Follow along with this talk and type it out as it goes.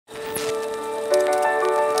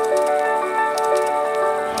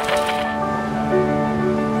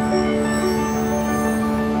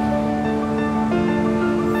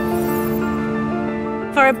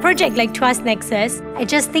project like Tuas Nexus, I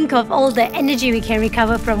just think of all the energy we can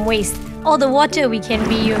recover from waste, all the water we can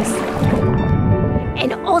reuse,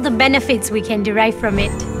 and all the benefits we can derive from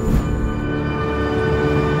it.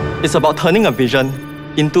 It's about turning a vision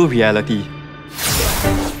into reality.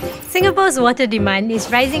 Singapore's water demand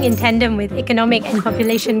is rising in tandem with economic and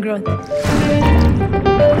population growth.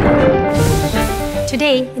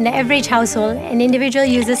 Today, in the average household, an individual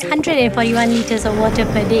uses 141 litres of water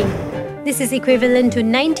per day. This is equivalent to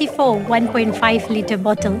 94 1.5-litre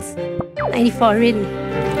bottles. 94, really.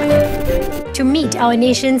 To meet our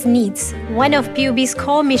nation's needs, one of PUB's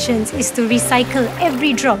core missions is to recycle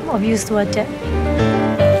every drop of used water.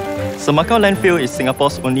 Semakau landfill is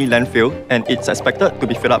Singapore's only landfill and it's expected to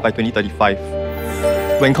be filled up by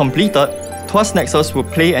 2035. When completed, Tuas Nexus will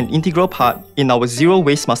play an integral part in our Zero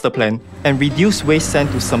Waste Master Plan and reduce waste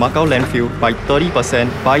sent to Semakau landfill by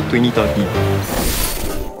 30% by 2030.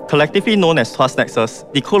 Collectively known as Tuas Nexus,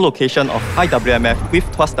 the co-location of IWMF with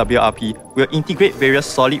Tuas WRP will integrate various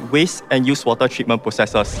solid waste and used water treatment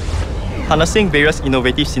processes, harnessing various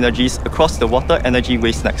innovative synergies across the water energy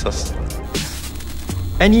waste nexus.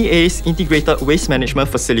 NEA's Integrated Waste Management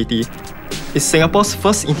Facility is Singapore's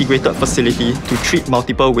first integrated facility to treat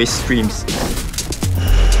multiple waste streams.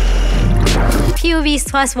 PUB's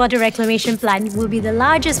Tuas Water Reclamation Plant will be the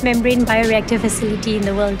largest membrane bioreactor facility in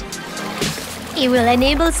the world. It will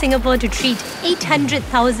enable Singapore to treat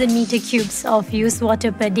 800,000 meter cubes of used water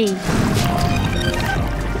per day.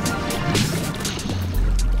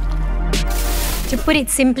 To put it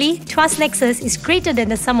simply, Tuas Nexus is greater than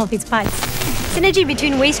the sum of its parts. Synergy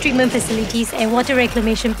between waste treatment facilities and water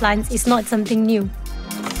reclamation plants is not something new.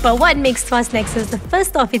 But what makes Tuas Nexus the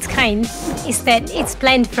first of its kind is that it's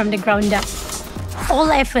planned from the ground up. All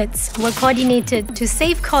efforts were coordinated to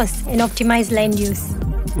save costs and optimize land use.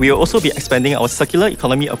 We will also be expanding our circular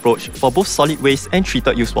economy approach for both solid waste and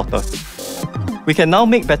treated used water. We can now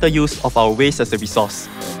make better use of our waste as a resource.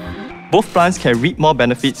 Both plants can reap more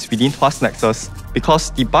benefits within Tuas Nexus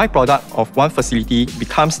because the byproduct of one facility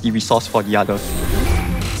becomes the resource for the other.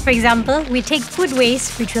 For example, we take food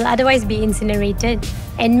waste, which will otherwise be incinerated,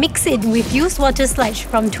 and mix it with used water sludge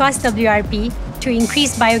from Tuas WRP to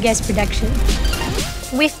increase biogas production.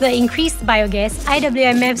 With the increased biogas,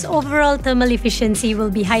 IWMF's overall thermal efficiency will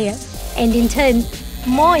be higher, and in turn,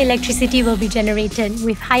 more electricity will be generated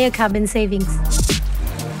with higher carbon savings.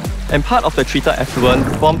 And part of the treated effluent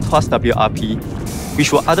from Tuas WRP,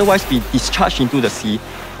 which will otherwise be discharged into the sea,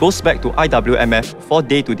 goes back to IWMF for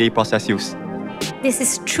day-to-day process use. This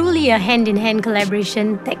is truly a hand-in-hand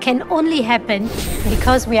collaboration that can only happen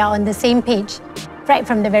because we are on the same page, right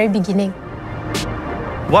from the very beginning.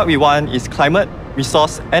 What we want is climate,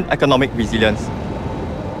 resource and economic resilience.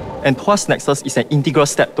 And Tuas Nexus is an integral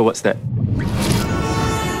step towards that.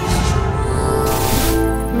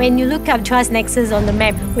 When you look up Tuas Nexus on the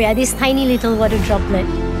map, we are this tiny little water droplet.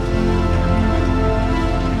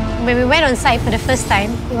 When we went on site for the first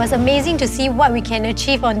time, it was amazing to see what we can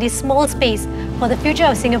achieve on this small space for the future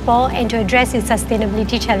of Singapore and to address its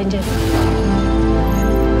sustainability challenges.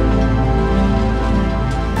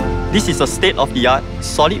 This is a state-of-the-art,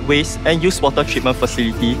 solid waste and used water treatment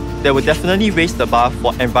facility that will definitely raise the bar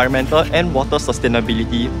for environmental and water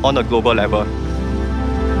sustainability on a global level.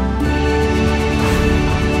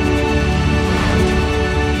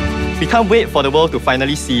 We can't wait for the world to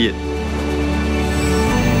finally see it.